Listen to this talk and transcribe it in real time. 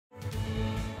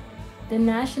The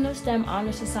National STEM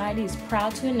Honor Society is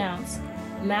proud to announce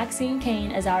Maxine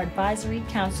Cain as our Advisory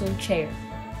Council Chair.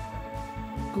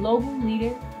 Global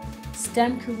leader,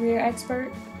 STEM career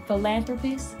expert,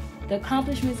 philanthropist, the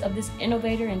accomplishments of this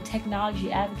innovator and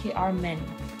technology advocate are many.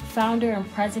 Founder and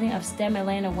president of STEM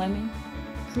Atlanta Women,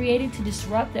 created to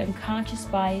disrupt the unconscious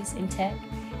bias in tech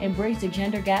and bridge the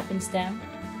gender gap in STEM.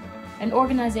 An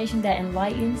organization that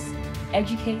enlightens,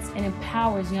 educates, and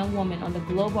empowers young women on the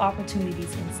global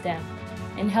opportunities in STEM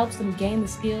and helps them gain the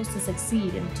skills to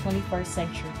succeed in the 21st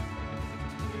century.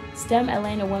 STEM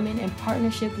Atlanta Women, in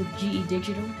partnership with GE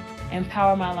Digital and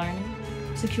Power My Learning,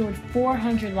 secured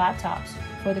 400 laptops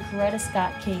for the Coretta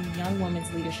Scott King Young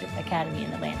Women's Leadership Academy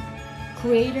in Atlanta.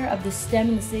 Creator of the STEM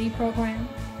in the City program,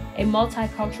 a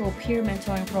multicultural peer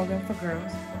mentoring program for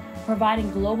girls, providing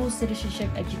global citizenship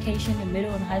education to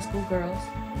middle and high school girls,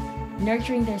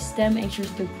 nurturing their STEM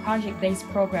interests through project-based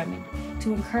programming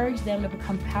to encourage them to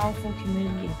become powerful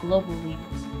community and global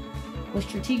leaders, with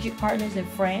strategic partners in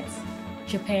France,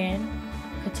 Japan,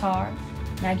 Qatar,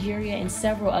 Nigeria, and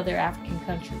several other African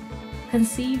countries.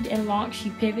 Conceived and launched She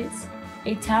Pivots,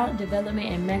 a talent development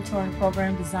and mentoring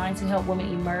program designed to help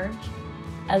women emerge,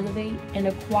 elevate, and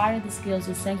acquire the skills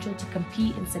essential to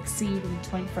compete and succeed in the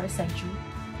 21st century.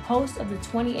 Host of the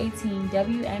 2018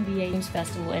 WNBA Games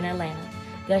Festival in Atlanta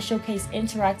that showcased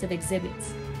interactive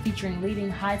exhibits featuring leading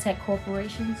high-tech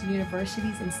corporations,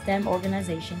 universities, and STEM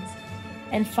organizations.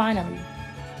 And finally,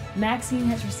 Maxine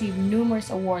has received numerous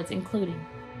awards including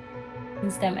the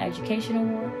STEM Education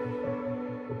Award,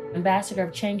 Ambassador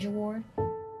of Change Award,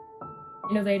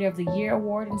 Innovator of the Year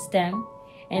Award in STEM,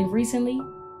 and recently,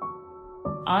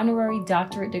 Honorary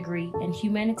Doctorate degree in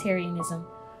Humanitarianism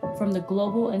from the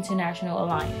Global International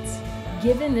Alliance.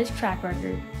 Given this track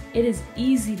record, it is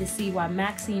easy to see why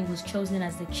Maxine was chosen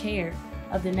as the chair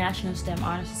of the National STEM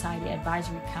Honor Society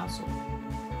Advisory Council.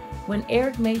 When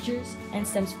Eric Majors,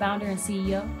 NSTEM's founder and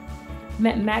CEO,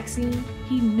 met Maxine,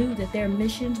 he knew that their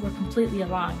missions were completely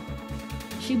aligned.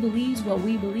 She believes what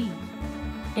we believe,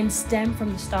 in STEM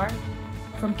from the start,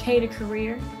 from K to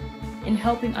career, in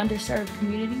helping underserved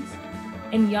communities,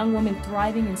 in young women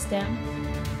thriving in STEM.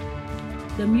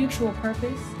 The mutual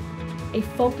purpose, a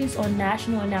focus on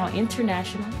national and now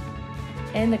international,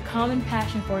 and the common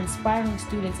passion for inspiring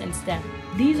students in STEM.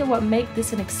 These are what make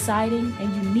this an exciting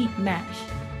and unique match,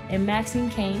 and Maxine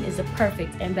Cain is the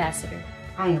perfect ambassador.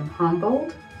 I am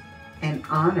humbled and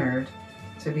honored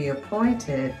to be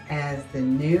appointed as the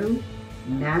new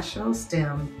National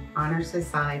STEM Honor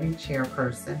Society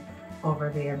Chairperson over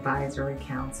the Advisory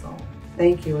Council.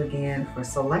 Thank you again for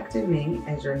selecting me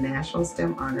as your National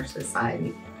STEM Honor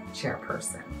Society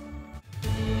Chairperson.